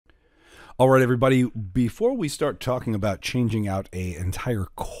All right, everybody, before we start talking about changing out an entire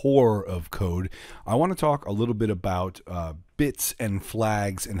core of code, I want to talk a little bit about bits and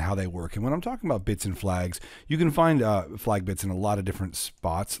flags and how they work. And when I'm talking about bits and flags, you can find flag bits in a lot of different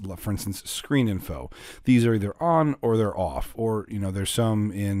spots. For instance, screen info. These are either on or they're off. Or, there's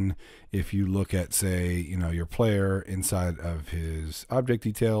some in, if you look at, say, your player inside of his object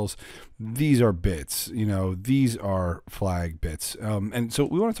details, these are bits, these are flag bits. And so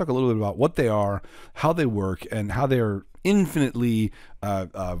we want to talk a little bit about what they are, how they work, and how they are infinitely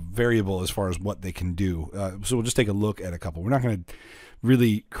variable as far as what they can do. So we'll just take a look at a couple. We're not going to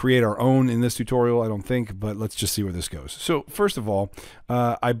really create our own in this tutorial, I don't think, but let's just see where this goes. So first of all,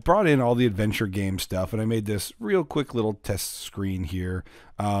 I brought in all the adventure game stuff, and I made this real quick little test screen here,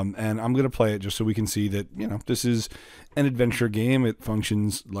 and I'm going to play it just so we can see that, this is an adventure game. It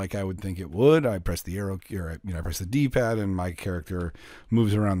functions like I would think it would. I press the arrow, or, I press the D-pad, and my character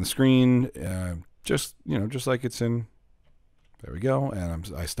moves around the screen, just like it's in. There we go,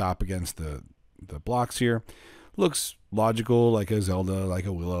 and I stop against the blocks here. Looks logical, like a Zelda, like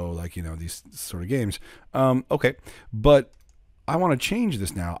a Willow, like, these sort of games. Okay, but I want to change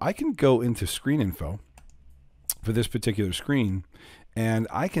this now. I can go into screen info for this particular screen, and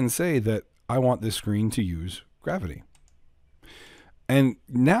I can say that I want this screen to use gravity. And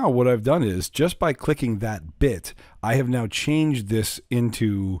now what I've done is, just by clicking that bit, I have now changed this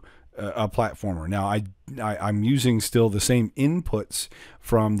into a platformer. Now I'm using still the same inputs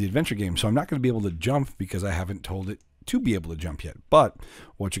from the adventure game, so I'm not going to be able to jump because I haven't told it to be able to jump yet. But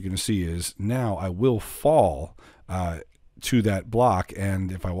what you're going to see is now I will fall to that block,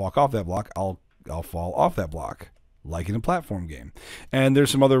 and if I walk off that block, I'll fall off that block, like in a platform game. And there's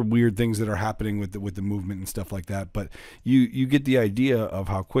some other weird things that are happening with the movement and stuff like that. But you get the idea of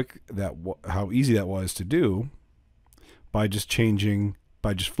how how easy that was to do by just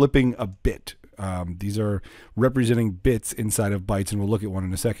flipping a bit. These are representing bits inside of bytes, and we'll look at one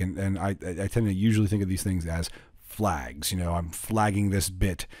in a second. And I tend to usually think of these things as flags. I'm flagging this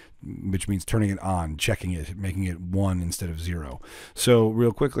bit, which means turning it on, checking it, making it 1 instead of 0. So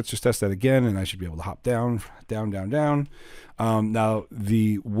real quick, let's just test that again, and I should be able to hop down, down, down, down. Now,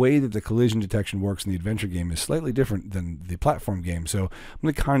 the way that the collision detection works in the adventure game is slightly different than the platform game. So I'm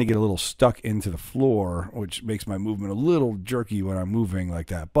going to kind of get a little stuck into the floor, which makes my movement a little jerky when I'm moving like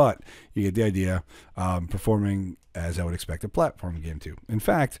that. But you get the idea, performing as I would expect a platform game to. In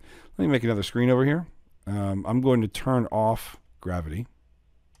fact, let me make another screen over here. I'm going to turn off gravity,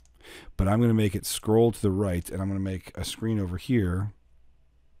 but I'm going to make it scroll to the right, and I'm going to make a screen over here,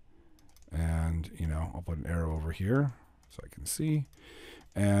 and I'll put an arrow over here so I can see,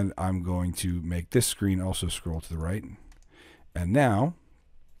 and I'm going to make this screen also scroll to the right. And now,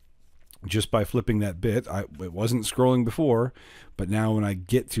 just by flipping that bit, it wasn't scrolling before, but now when I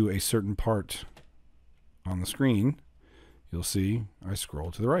get to a certain part on the screen, you'll see I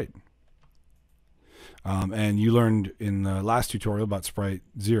scroll to the right. And you learned in the last tutorial about sprite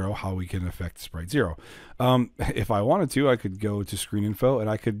 0 how we can affect sprite 0. If I wanted to, I could go to screen info and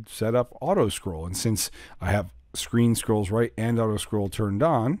I could set up AutoScroll. And since I have screen scrolls right and AutoScroll turned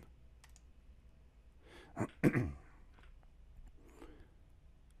on,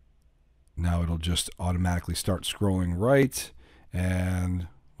 now it'll just automatically start scrolling right. And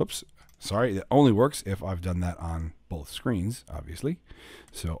whoops, sorry, it only works if I've done that on both screens, obviously.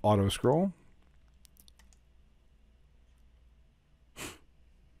 So AutoScroll.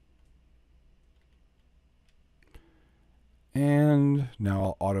 And now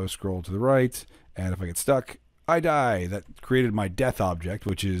I'll auto scroll to the right, and if I get stuck, I die. That created my death object,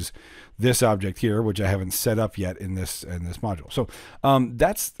 which is this object here, which I haven't set up yet in this module. So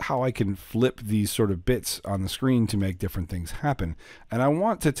that's how I can flip these sort of bits on the screen to make different things happen. And I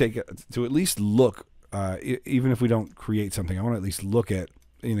want to to at least look, even if we don't create something, I want to at least look at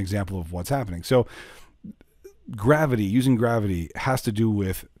an example of what's happening. So gravity, using gravity, has to do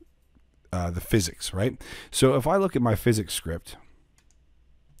with the physics, right? So if I look at my physics script,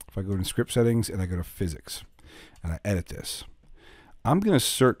 if I go to script settings and I go to physics and I edit this, I'm going to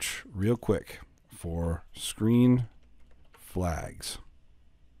search real quick for screen flags.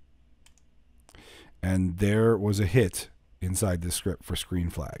 And there was a hit inside this script for screen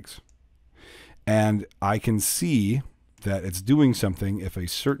flags. And I can see that it's doing something if a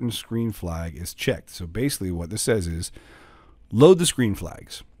certain screen flag is checked. So basically what this says is load the screen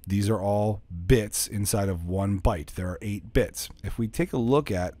flags. These are all bits inside of 1 byte. There are 8 bits. If we take a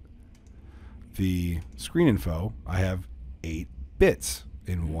look at the screen info, I have 8 bits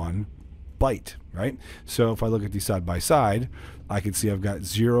in one byte, right? So if I look at these side by side, I can see I've got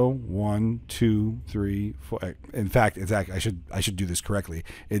 0, 1, 2, 3, 4. In fact, it's actually, I should do this correctly.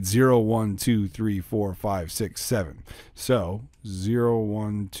 It's 0, 1, 2, 3, 4, 5, 6, 7. So 0,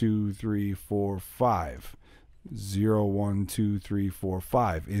 1, 2, 3, 4, 5. 0, 1, 2, 3, 4,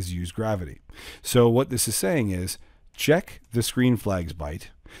 5 is use gravity. So what this is saying is check the screen flags byte.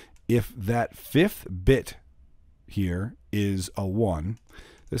 If that 5th bit here is a 1,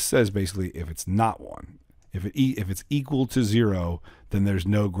 this says basically if it's not 1. If it's equal to 0, then there's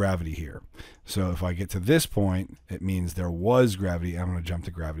no gravity here. So if I get to this point, it means there was gravity. I'm going to jump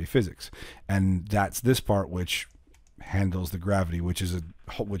to gravity physics. And that's this part which handles the gravity, which is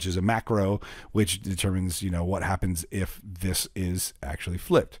a macro which determines, what happens if this is actually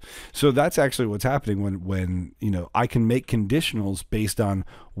flipped. So that's actually what's happening when I can make conditionals based on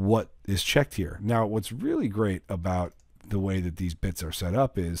what is checked here. Now, what's really great about the way that these bits are set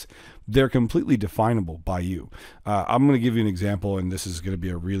up is they're completely definable by you. I'm going to give you an example, and this is going to be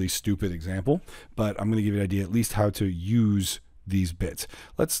a really stupid example, but I'm going to give you an idea at least how to use these bits.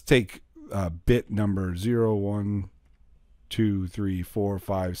 Let's take bit number 0, 1, 2, 3, 4,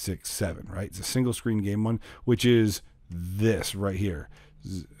 5, 6, 7, right? It's a single screen game one, which is this right here.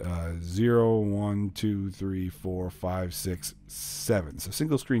 0, 1, 2, 3, 4, 5, 6, 7. So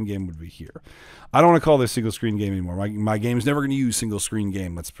single screen game would be here. I don't want to call this single screen game anymore. My game is never going to use single screen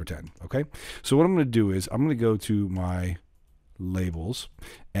game. Let's pretend. Okay. So what I'm going to do is I'm going to go to my labels,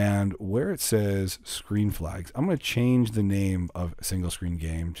 and where it says screen flags, I'm going to change the name of single screen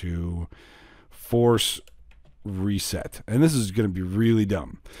game to force reset. And this is going to be really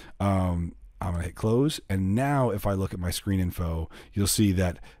dumb. I'm going to hit close, and now if I look at my screen info, you'll see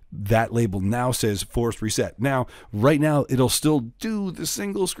that label now says forced reset. Now, right now, it'll still do the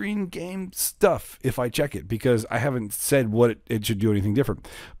single screen game stuff if I check it, because I haven't said what it should do anything different.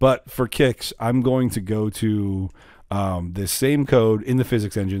 But for kicks, I'm going to go to this same code in the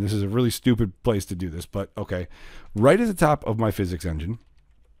physics engine. This is a really stupid place to do this, but okay. Right at the top of my physics engine,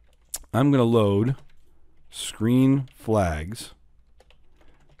 I'm going to load screen flags.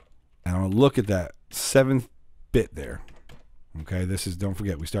 And I'm going to look at that 7th bit there. Okay, don't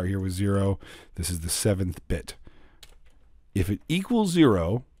forget, we start here with 0. This is the 7th bit. If it equals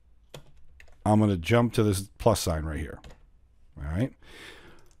 0, I'm going to jump to this plus sign right here. All right.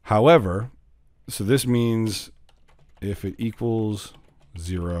 However, so this means if it equals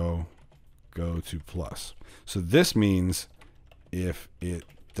 0, go to plus. So this means if it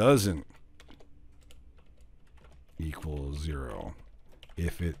doesn't equal 0,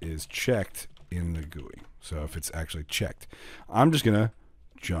 if it is checked in the GUI. So if it's actually checked, I'm just going to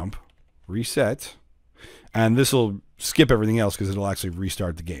jump, reset, and this will skip everything else because it'll actually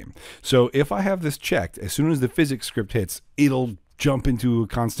restart the game. So if I have this checked, as soon as the physics script hits, it'll jump into a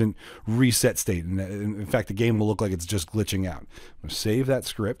constant reset state. And in fact, the game will look like it's just glitching out. I'm going to save that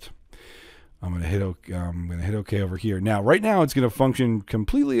script. I'm going to hit OK over here. Now, right now, it's going to function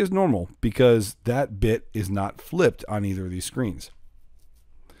completely as normal because that bit is not flipped on either of these screens.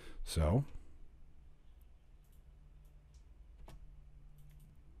 So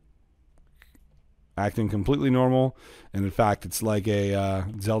acting completely normal, and in fact, it's like a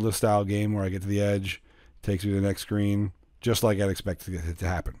Zelda-style game where I get to the edge, takes me to the next screen, just like I'd expect it to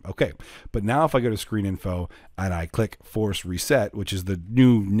happen. Okay, but now if I go to screen info and I click force reset, which is the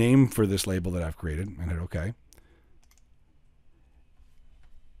new name for this label that I've created, and hit OK.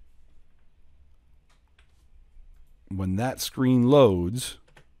 When that screen loads,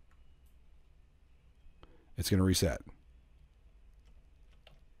 it's going to reset.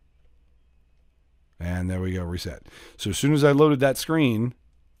 And there we go, reset. So as soon as I loaded that screen,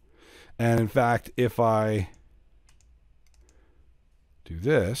 and in fact, if I do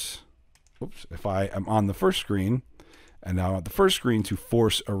this, oops, if I am on the first screen, and now I want the first screen to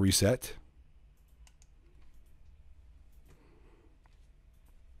force a reset,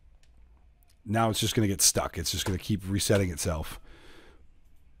 now it's just going to get stuck. It's just going to keep resetting itself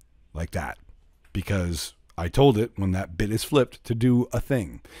like that because I told it when that bit is flipped to do a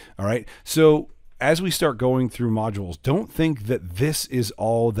thing. All right. So as we start going through modules, don't think that this is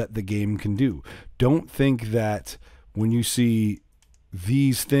all that the game can do. Don't think that when you see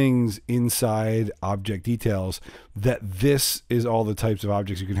these things inside object details, that this is all the types of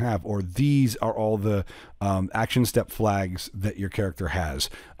objects you can have, or these are all the action step flags that your character has.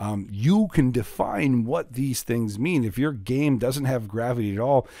 You can define what these things mean. If your game doesn't have gravity at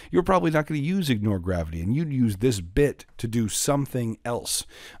all, you're probably not going to use ignore gravity, and you'd use this bit to do something else.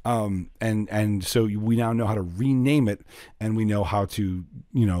 And so we now know how to rename it, and we know how to,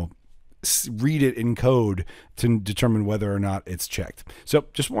 read it in code to determine whether or not it's checked. So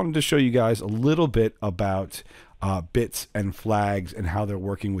just wanted to show you guys a little bit about bits and flags and how they're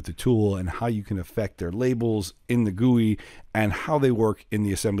working with the tool and how you can affect their labels in the GUI and how they work in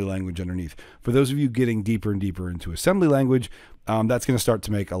the assembly language underneath. For those of you getting deeper and deeper into assembly language, that's going to start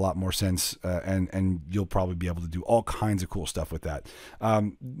to make a lot more sense, and you'll probably be able to do all kinds of cool stuff with that.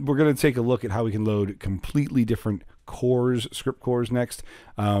 We're going to take a look at how we can load completely different cores, script cores next,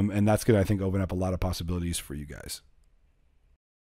 and that's going to, I think, open up a lot of possibilities for you guys.